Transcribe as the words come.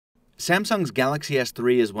Samsung's Galaxy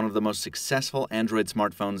S3 is one of the most successful Android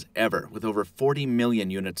smartphones ever, with over 40 million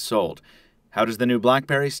units sold. How does the new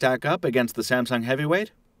BlackBerry stack up against the Samsung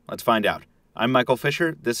heavyweight? Let's find out. I'm Michael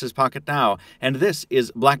Fisher, this is Pocket Now, and this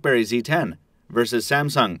is BlackBerry Z10 versus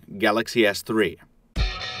Samsung Galaxy S3.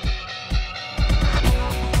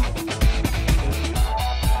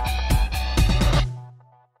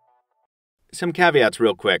 Some caveats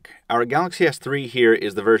real quick. Our Galaxy S3 here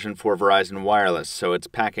is the version for Verizon Wireless, so it's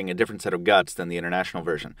packing a different set of guts than the international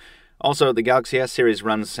version. Also, the Galaxy S series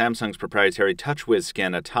runs Samsung's proprietary TouchWiz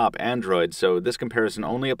skin atop Android, so this comparison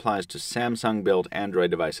only applies to Samsung-built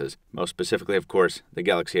Android devices, most specifically, of course, the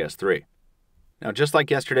Galaxy S3. Now, just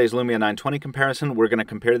like yesterday's Lumia 920 comparison, we're going to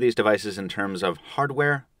compare these devices in terms of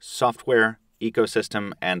hardware, software,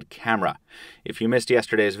 ecosystem, and camera. If you missed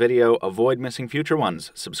yesterday's video, avoid missing future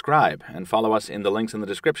ones. Subscribe and follow us in the links in the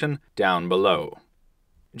description down below.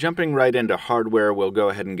 Jumping right into hardware, we'll go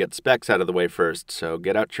ahead and get specs out of the way first, so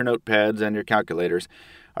get out your notepads and your calculators.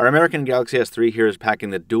 Our American Galaxy S3 here is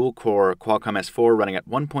packing the dual-core Qualcomm S4 running at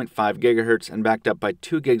 1.5 GHz and backed up by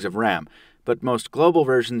 2 GB of RAM, but most global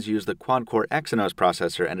versions use the quad-core Exynos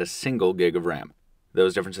processor and a single gig of RAM.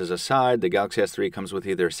 Those differences aside, the Galaxy S3 comes with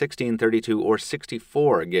either 16, 32, or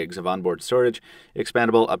 64 gigs of onboard storage,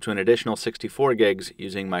 expandable up to an additional 64 gigs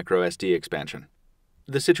using microSD expansion.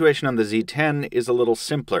 The situation on the Z10 is a little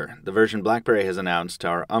simpler. The version BlackBerry has announced,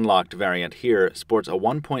 our unlocked variant here, sports a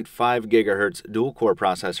 1.5 GHz dual-core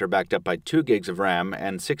processor backed up by 2 gigs of RAM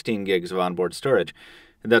and 16 gigs of onboard storage.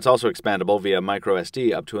 That's also expandable via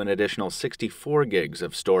microSD up to an additional 64 gigs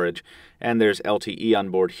of storage, and there's LTE on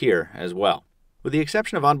board here as well. With the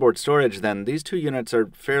exception of onboard storage, then, these two units are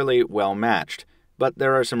fairly well matched, but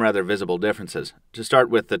there are some rather visible differences. To start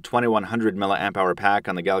with, the 2100 mAh pack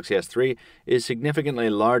on the Galaxy S3 is significantly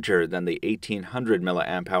larger than the 1800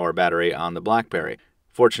 mAh battery on the BlackBerry.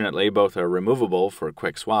 Fortunately, both are removable for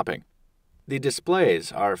quick swapping. The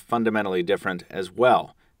displays are fundamentally different as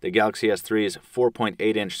well. The Galaxy S3's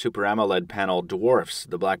 4.8-inch Super AMOLED panel dwarfs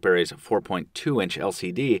the BlackBerry's 4.2-inch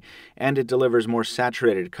LCD, and it delivers more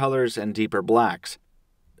saturated colors and deeper blacks.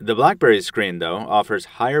 The BlackBerry's screen, though, offers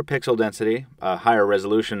higher pixel density, a higher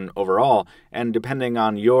resolution overall, and depending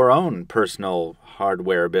on your own personal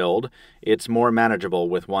hardware build, it's more manageable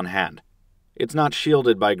with one hand. It's not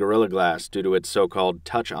shielded by Gorilla Glass due to its so-called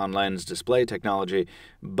touch-on-lens display technology,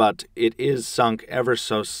 but it is sunk ever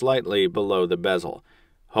so slightly below the bezel.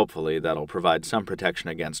 Hopefully, that'll provide some protection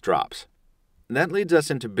against drops. That leads us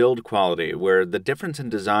into build quality, where the difference in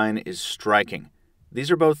design is striking. These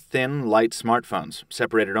are both thin, light smartphones,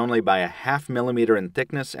 separated only by a ½ millimeter in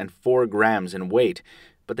thickness and 4 grams in weight,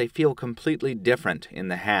 but they feel completely different in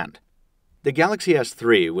the hand. The Galaxy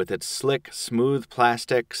S3, with its slick, smooth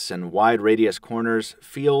plastics and wide radius corners,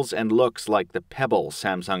 feels and looks like the pebble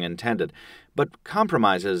Samsung intended, but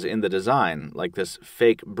compromises in the design, like this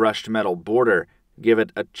fake brushed metal border, give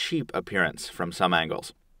it a cheap appearance from some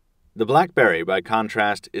angles. The BlackBerry, by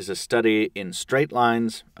contrast, is a study in straight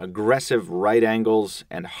lines, aggressive right angles,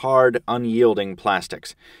 and hard, unyielding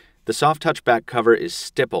plastics. The soft touch back cover is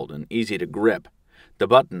stippled and easy to grip. The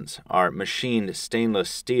buttons are machined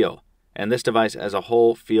stainless steel, and this device as a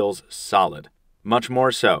whole feels solid, much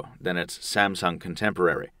more so than its Samsung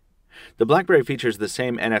contemporary. The BlackBerry features the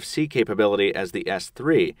same NFC capability as the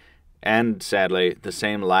S3, and, sadly, the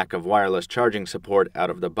same lack of wireless charging support out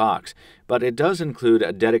of the box, but it does include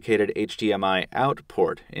a dedicated HDMI out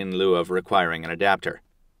port in lieu of requiring an adapter.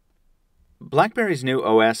 BlackBerry's new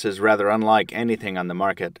OS is rather unlike anything on the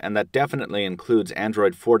market, and that definitely includes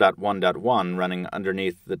Android 4.1.1 running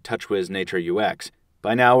underneath the TouchWiz Nature UX.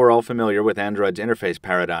 By now, we're all familiar with Android's interface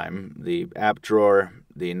paradigm, the app drawer,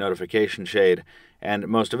 the notification shade, and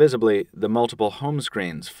most visibly, the multiple home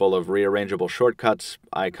screens full of rearrangeable shortcuts,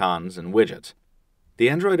 icons, and widgets. The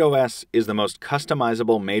Android OS is the most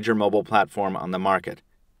customizable major mobile platform on the market.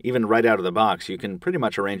 Even right out of the box, you can pretty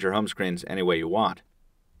much arrange your home screens any way you want.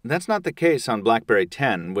 That's not the case on BlackBerry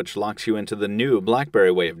 10, which locks you into the new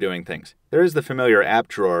BlackBerry way of doing things. There is the familiar app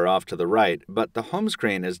drawer off to the right, but the home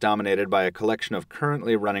screen is dominated by a collection of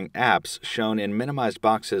currently running apps shown in minimized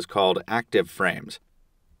boxes called active frames.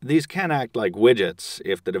 These can act like widgets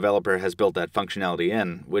if the developer has built that functionality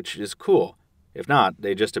in, which is cool. If not,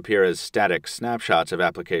 they just appear as static snapshots of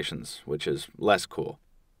applications, which is less cool.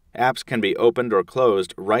 Apps can be opened or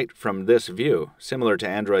closed right from this view, similar to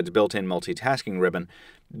Android's built-in multitasking ribbon,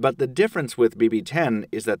 but the difference with BB10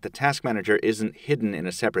 is that the Task Manager isn't hidden in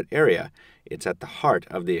a separate area, it's at the heart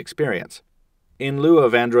of the experience. In lieu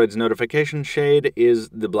of Android's notification shade is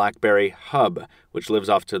the BlackBerry Hub, which lives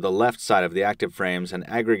off to the left side of the active frames and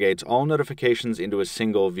aggregates all notifications into a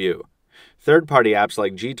single view. Third-party apps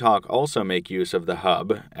like Gtalk also make use of the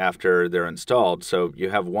hub after they're installed, so you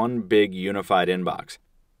have one big unified inbox.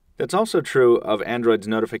 That's also true of Android's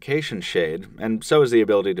notification shade, and so is the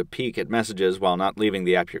ability to peek at messages while not leaving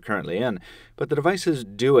the app you're currently in, but the devices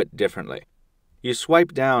do it differently. You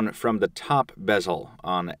swipe down from the top bezel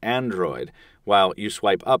on Android, while you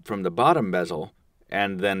swipe up from the bottom bezel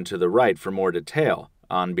and then to the right for more detail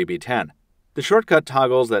on BB10. The shortcut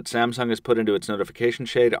toggles that Samsung has put into its notification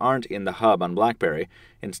shade aren't in the hub on BlackBerry.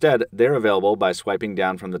 Instead, they're available by swiping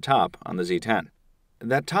down from the top on the Z10.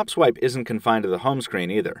 That top swipe isn't confined to the home screen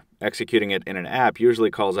either. Executing it in an app usually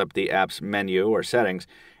calls up the app's menu or settings,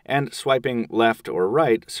 and swiping left or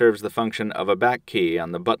right serves the function of a back key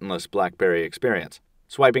on the buttonless BlackBerry experience.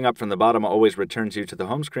 Swiping up from the bottom always returns you to the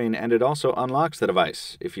home screen, and it also unlocks the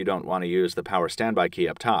device if you don't want to use the power standby key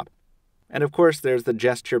up top. And of course, there's the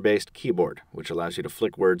gesture-based keyboard, which allows you to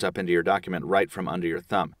flick words up into your document right from under your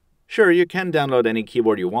thumb. Sure, you can download any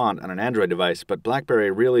keyboard you want on an Android device, but BlackBerry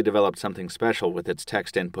really developed something special with its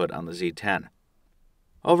text input on the Z10.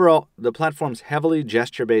 Overall, the platform's heavily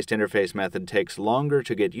gesture-based interface method takes longer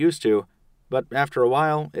to get used to, but after a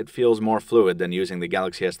while, it feels more fluid than using the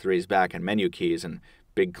Galaxy S3's back and menu keys and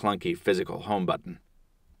big clunky physical home button.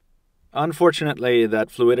 Unfortunately,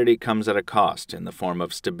 that fluidity comes at a cost in the form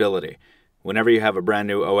of stability. Whenever you have a brand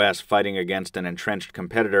new OS fighting against an entrenched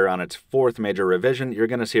competitor on its fourth major revision, you're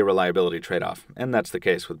going to see a reliability trade-off, and that's the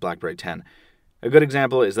case with BlackBerry 10. A good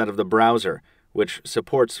example is that of the browser, which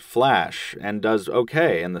supports Flash and does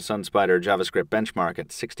okay in the SunSpider JavaScript benchmark at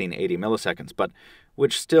 1680 milliseconds, but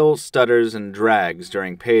which still stutters and drags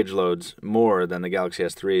during page loads more than the Galaxy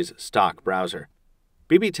S3's stock browser.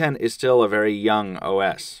 BB10 is still a very young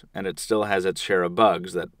OS, and it still has its share of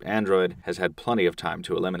bugs that Android has had plenty of time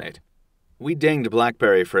to eliminate. We dinged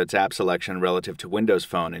BlackBerry for its app selection relative to Windows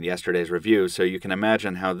Phone in yesterday's review, so you can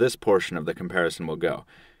imagine how this portion of the comparison will go.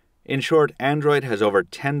 In short, Android has over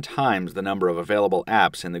 10 times the number of available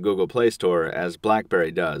apps in the Google Play Store as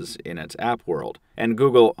BlackBerry does in its app world, and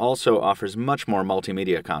Google also offers much more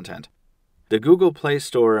multimedia content. The Google Play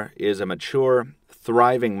Store is a mature,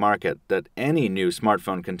 thriving market that any new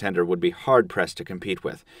smartphone contender would be hard-pressed to compete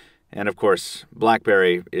with, and of course,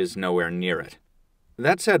 BlackBerry is nowhere near it.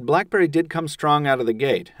 That said, BlackBerry did come strong out of the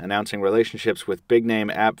gate, announcing relationships with big-name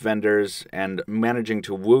app vendors and managing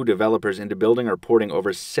to woo developers into building or porting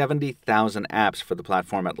over 70,000 apps for the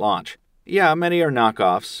platform at launch. Yeah, many are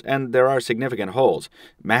knockoffs, and there are significant holes.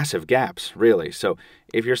 Massive gaps, really, so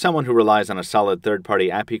if you're someone who relies on a solid third-party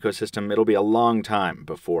app ecosystem, it'll be a long time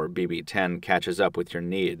before BB10 catches up with your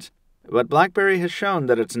needs. But BlackBerry has shown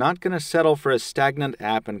that it's not going to settle for a stagnant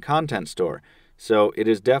app and content store, so it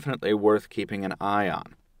is definitely worth keeping an eye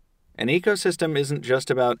on. An ecosystem isn't just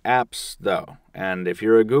about apps, though, and if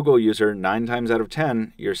you're a Google user 9 times out of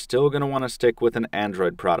 10, you're still going to want to stick with an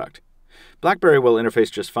Android product. BlackBerry will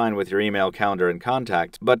interface just fine with your email, calendar, and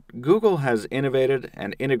contacts, but Google has innovated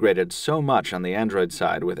and integrated so much on the Android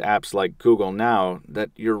side with apps like Google Now that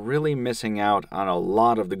you're really missing out on a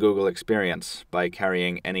lot of the Google experience by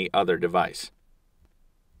carrying any other device.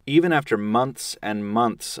 Even after months and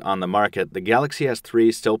months on the market, the Galaxy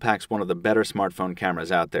S3 still packs one of the better smartphone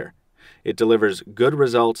cameras out there. It delivers good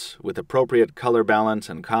results with appropriate color balance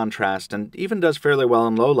and contrast, and even does fairly well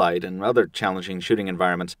in low light and other challenging shooting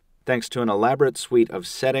environments, thanks to an elaborate suite of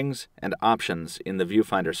settings and options in the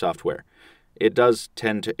viewfinder software. It does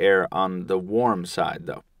tend to err on the warm side,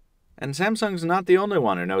 though. And Samsung's not the only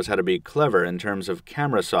one who knows how to be clever in terms of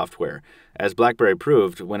camera software, as BlackBerry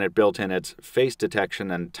proved when it built in its face detection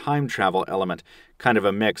and time travel element, kind of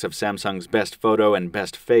a mix of Samsung's best photo and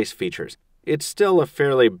best face features. It's still a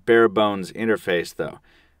fairly bare-bones interface, though.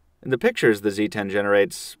 And the pictures the Z10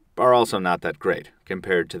 generates are also not that great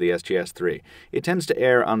compared to the SGS3. It tends to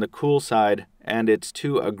err on the cool side, and it's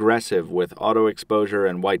too aggressive with auto exposure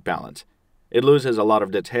and white balance. It loses a lot of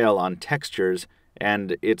detail on textures,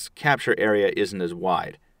 and its capture area isn't as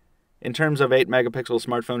wide. In terms of 8-megapixel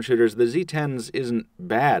smartphone shooters, the Z10's isn't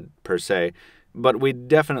bad, per se, but we'd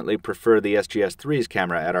definitely prefer the SGS3's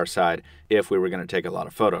camera at our side if we were going to take a lot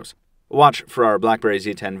of photos. Watch for our BlackBerry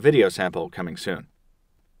Z10 video sample coming soon.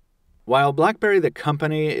 While BlackBerry the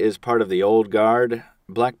company is part of the old guard,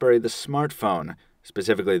 BlackBerry the smartphone,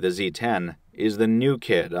 specifically the Z10, is the new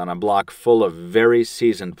kid on a block full of very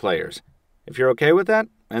seasoned players. If you're okay with that,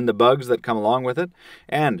 and the bugs that come along with it,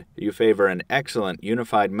 and you favor an excellent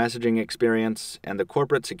unified messaging experience and the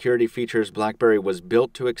corporate security features BlackBerry was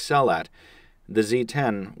built to excel at, the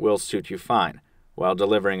Z10 will suit you fine, while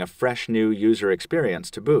delivering a fresh new user experience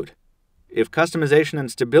to boot. If customization and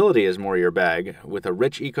stability is more your bag, with a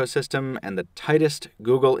rich ecosystem and the tightest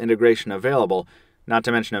Google integration available, Not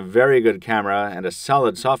to mention a very good camera and a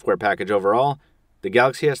solid software package overall, the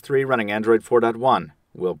Galaxy S3 running Android 4.1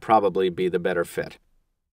 will probably be the better fit.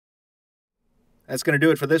 That's going to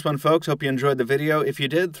do it for this one, folks. Hope you enjoyed the video. If you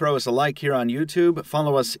did, throw us a like here on YouTube.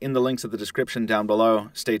 Follow us in the links of the description down below.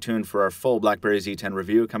 Stay tuned for our full BlackBerry Z10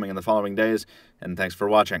 review coming in the following days. And thanks for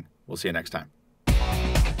watching. We'll see you next time.